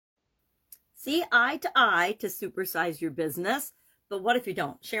see eye to supersize your business. But what if you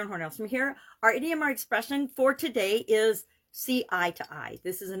don't? Sharon Hornelson here. Our idiom or expression for today is see eye to eye.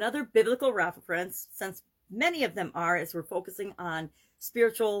 This is another biblical reference, since many of them are, as we're focusing on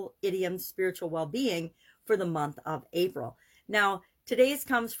spiritual idioms, spiritual well-being for the month of April. Now, today's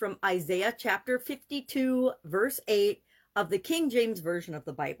comes from Isaiah chapter 52, verse 8 of the King James Version of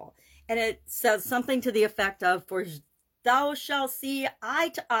the Bible. And it says something to the effect of, for thou shalt see eye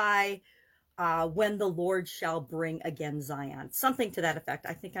to eye when the Lord shall bring again Zion. Something to that effect.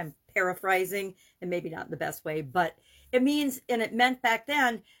 I think I'm paraphrasing, and maybe not in the best way, but it means, and it meant back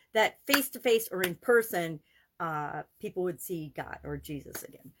then, that face to face or in person, people would see God or Jesus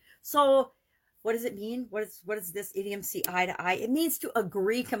again. So what does it mean? What is this idiom, see eye to eye? It means to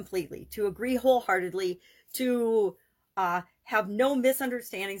agree completely, to agree wholeheartedly, to have no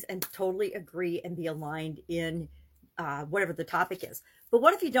misunderstandings, and totally agree and be aligned in whatever the topic is. But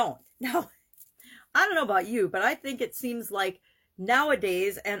what if you don't? Now, I don't know about you, but I think it seems like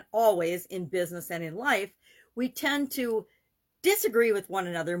nowadays, and always in business and in life, we tend to disagree with one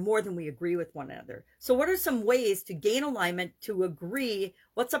another more than we agree with one another. So what are some ways to gain alignment, to agree?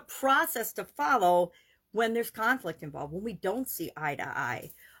 What's a process to follow when there's conflict involved, when we don't see eye to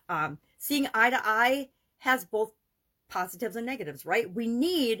eye? Seeing eye to eye has both positives and negatives, right? We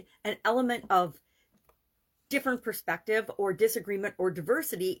need an element of different perspective or disagreement or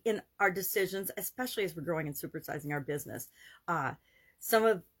diversity in our decisions, especially as we're growing and supersizing our business.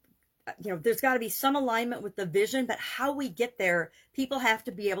 There's got to be some alignment with the vision, but how we get there, people have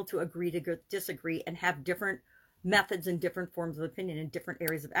to be able to agree to disagree and have different methods and different forms of opinion and different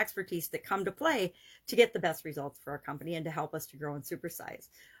areas of expertise that come to play to get the best results for our company and to help us to grow and supersize.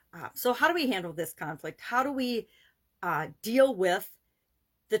 So how do we handle this conflict? How do we deal with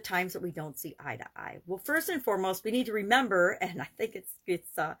the times that we don't see eye to eye? Well, first and foremost, we need to remember, and I think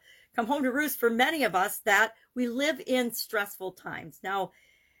it's come home to roost for many of us, that we live in stressful times. Now,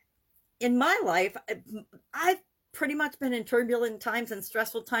 in my life, I've pretty much been in turbulent times and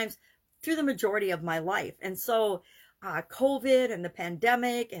stressful times through the majority of my life. And so COVID and the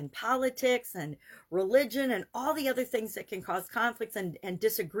pandemic and politics and religion and all the other things that can cause conflicts and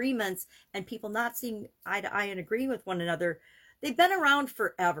disagreements and people not seeing eye to eye and agreeing with one another, they've been around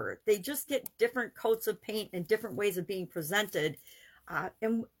forever. They just get different coats of paint and different ways of being presented.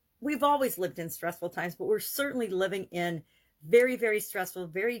 And we've always lived in stressful times, but we're certainly living in very, very stressful,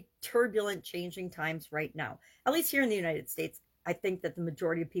 very turbulent, changing times right now. At least here in the United States, I think that the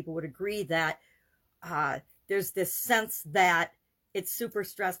majority of people would agree that there's this sense that it's super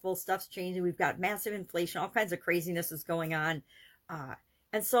stressful, stuff's changing, we've got massive inflation, all kinds of craziness is going on.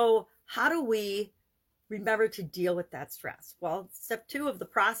 And so how do we remember to deal with that stress? Well, step 2 of the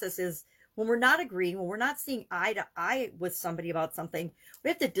process is, when we're not agreeing, when we're not seeing eye to eye with somebody about something, we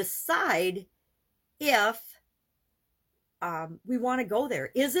have to decide if we want to go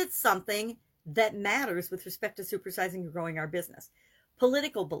there. Is it something that matters with respect to supersizing and growing our business?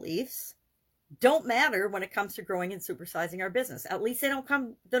 Political beliefs don't matter when it comes to growing and supersizing our business. At least they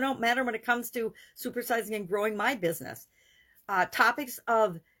don't matter when it comes to supersizing and growing my business. Topics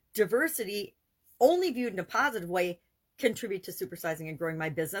of diversity, only viewed in a positive way, contribute to supersizing and growing my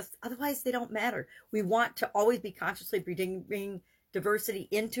business. Otherwise, they don't matter. We want to always be consciously bringing diversity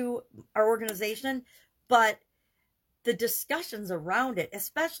into our organization, but the discussions around it,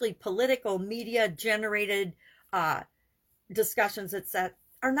 especially political media generated discussions that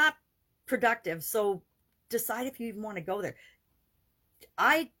are not productive. So decide if you even want to go there.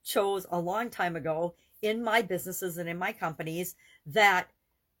 I chose a long time ago in my businesses and in my companies that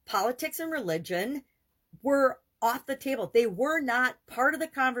politics and religion were off the table. They were not part of the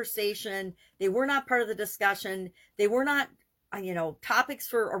conversation. They were not part of the discussion. They were not topics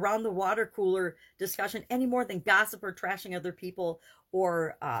for around the water cooler discussion any more than gossip or trashing other people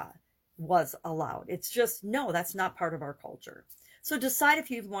or was allowed. It's just, no, that's not part of our culture. So decide if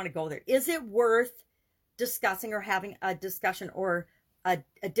you want to go there. Is it worth discussing or having a discussion or a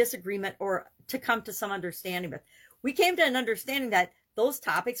disagreement or to come to some understanding with? We came to an understanding that those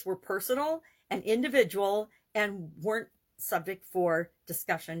topics were personal and individual and weren't subject for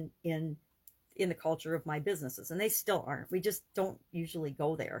discussion in the culture of my businesses, and they still aren't. We just don't usually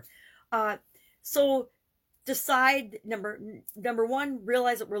go there. So decide, number 1,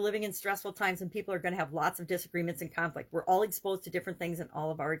 realize that we're living in stressful times and people are going to have lots of disagreements and conflict. We're all exposed to different things and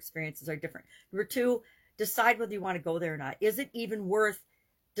all of our experiences are different. Number 2, decide whether you want to go there or not. Is it even worth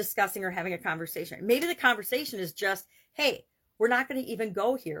discussing or having a conversation? Maybe the conversation is just, hey, we're not going to even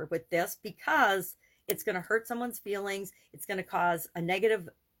go here with this because it's going to hurt someone's feelings. It's going to cause a negative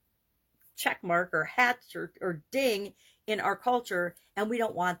check mark or hatch or ding in our culture, and we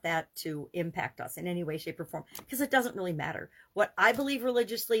don't want that to impact us in any way, shape, or form, because it doesn't really matter. What I believe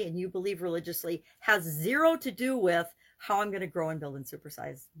religiously and you believe religiously has zero to do with how I'm going to grow and build and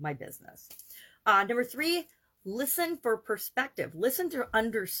supersize my business. Number 3, listen for perspective. Listen to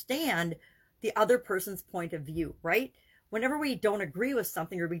understand the other person's point of view, right? Whenever we don't agree with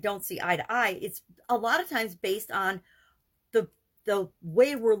something or we don't see eye to eye, it's a lot of times based on the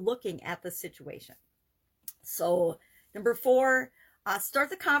way we're looking at the situation. So number 4, start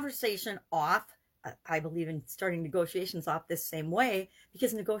the conversation off. I believe in starting negotiations off this same way,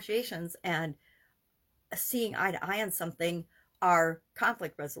 because negotiations and seeing eye to eye on something are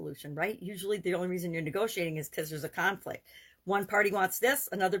conflict resolution, right? Usually the only reason you're negotiating is because there's a conflict. One party wants this,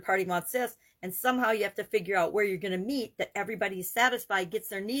 another party wants this, and somehow you have to figure out where you're going to meet that everybody's satisfied, gets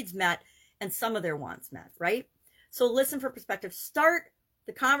their needs met, and some of their wants met, right? So listen for perspective. Start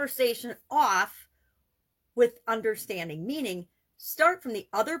the conversation off with understanding, meaning start from the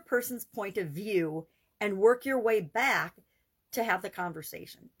other person's point of view and work your way back to have the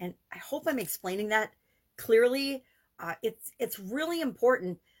conversation. And I hope I'm explaining that clearly. It's really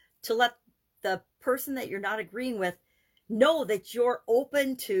important to let the person that you're not agreeing with know that you're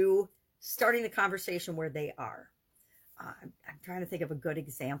open to starting the conversation where they are. I'm trying to think of a good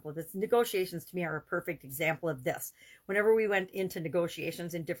example. This negotiations to me are a perfect example of this. Whenever we went into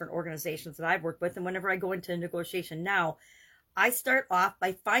negotiations in different organizations that I've worked with, and whenever I go into a negotiation now, I start off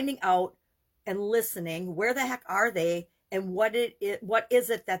by finding out and listening, where the heck are they, and what is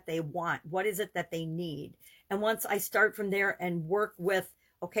it that they want? What is it that they need? And once I start from there and work with,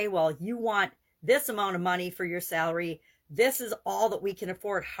 okay, well, you want this amount of money for your salary. This is all that we can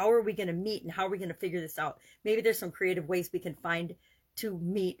afford. How are we going to meet, and how are we going to figure this out? Maybe there's some creative ways we can find to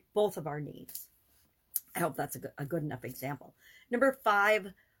meet both of our needs. I hope that's a good enough example. Number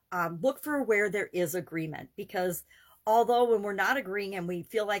 5, look for where there is agreement, because although when we're not agreeing and we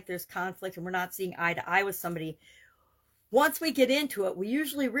feel like there's conflict and we're not seeing eye to eye with somebody, once we get into it, we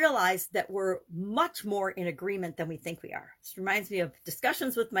usually realize that we're much more in agreement than we think we are. This reminds me of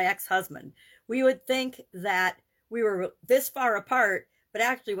discussions with my ex-husband. We would think that we were this far apart, but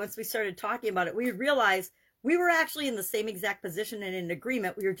actually once we started talking about it, we realized we were actually in the same exact position and in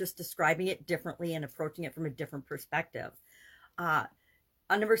agreement. We were just describing it differently and approaching it from a different perspective. On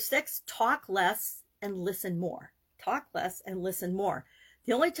number 6, talk less and listen more. Talk less and listen more.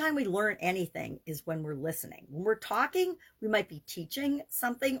 The only time we learn anything is when we're listening. When we're talking, we might be teaching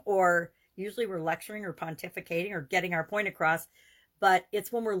something, or usually we're lecturing or pontificating or getting our point across. But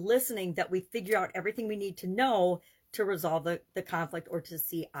it's when we're listening that we figure out everything we need to know to resolve the conflict or to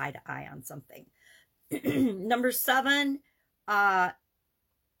see eye to eye on something. Number 7,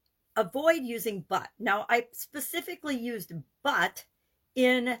 avoid using but. Now, I specifically used but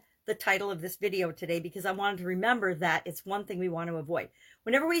in the title of this video today because I wanted to remember that it's one thing we want to avoid.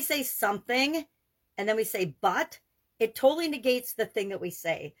 Whenever we say something and then we say but, it totally negates the thing that we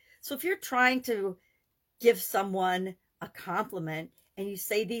say. So if you're trying to give someone a compliment and you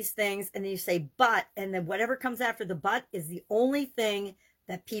say these things and then you say but, and then whatever comes after the but is the only thing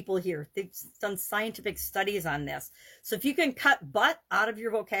that people hear. They've done scientific studies on this. So if you can cut but out of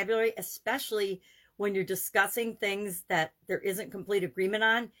your vocabulary, especially when you're discussing things that there isn't complete agreement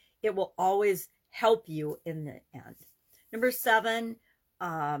on, it will always help you in the end. Number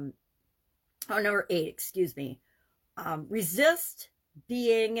 8, excuse me. Resist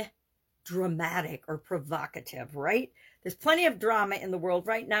being dramatic or provocative, right? There's plenty of drama in the world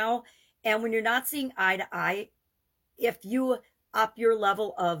right now. And when you're not seeing eye to eye, if you up your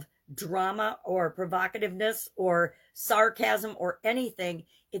level of drama or provocativeness or sarcasm or anything,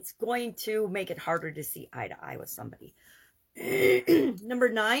 it's going to make it harder to see eye to eye with somebody. Number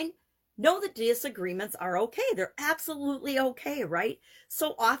 9, know that disagreements are okay. They're absolutely okay, right?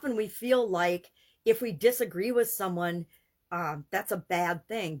 So often we feel like if we disagree with someone, that's a bad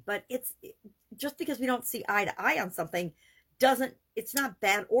thing. But it's just because we don't see eye to eye on something it's not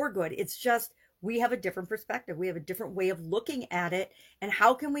bad or good. It's just we have a different perspective. We have a different way of looking at it. And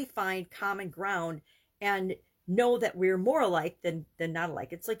how can we find common ground and know that we're more alike than not alike?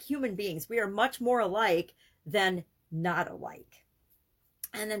 It's like human beings. We are much more alike than not alike.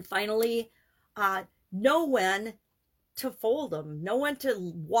 And then finally, know when to fold them, know when to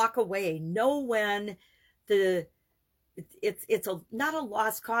walk away, know when it's not a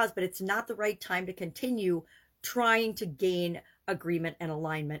lost cause, but it's not the right time to continue trying to gain agreement and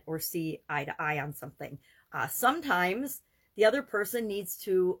alignment or see eye to eye on something. Sometimes the other person needs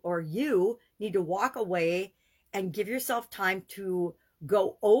to, or you need to walk away and give yourself time to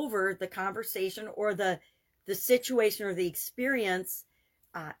go over the conversation or the situation or the experience,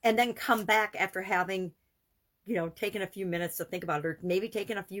 and then come back after having taking a few minutes to think about it, or maybe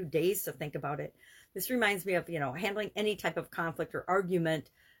taking a few days to think about it. This reminds me of, handling any type of conflict or argument.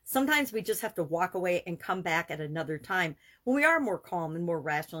 Sometimes we just have to walk away and come back at another time when we are more calm and more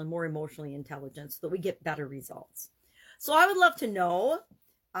rational and more emotionally intelligent, so that we get better results. So I would love to know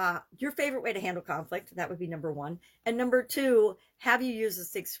your favorite way to handle conflict. That would be number one. And number two, have you used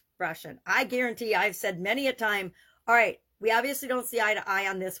this expression? I guarantee I've said many a time, all right, we obviously don't see eye to eye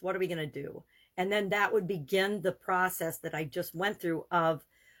on this. What are we going to do? And then that would begin the process that I just went through of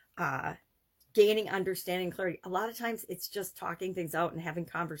gaining understanding, clarity. A lot of times it's just talking things out and having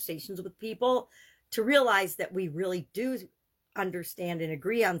conversations with people to realize that we really do understand and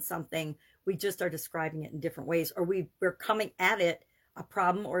agree on something. We just are describing it in different ways, or we're coming at it, a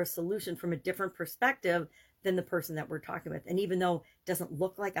problem or a solution, from a different perspective than the person that we're talking with. And even though it doesn't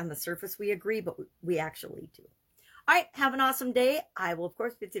look like on the surface we agree, but we actually do. All right, have an awesome day. I will, of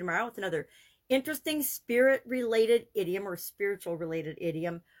course, be with you tomorrow with another interesting spirit-related idiom or spiritual-related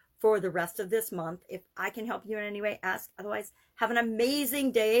idiom for the rest of this month. If I can help you in any way, ask. Otherwise, have an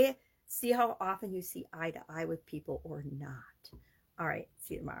amazing day. See how often you see eye to eye with people or not. All right,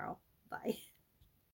 see you tomorrow. Bye.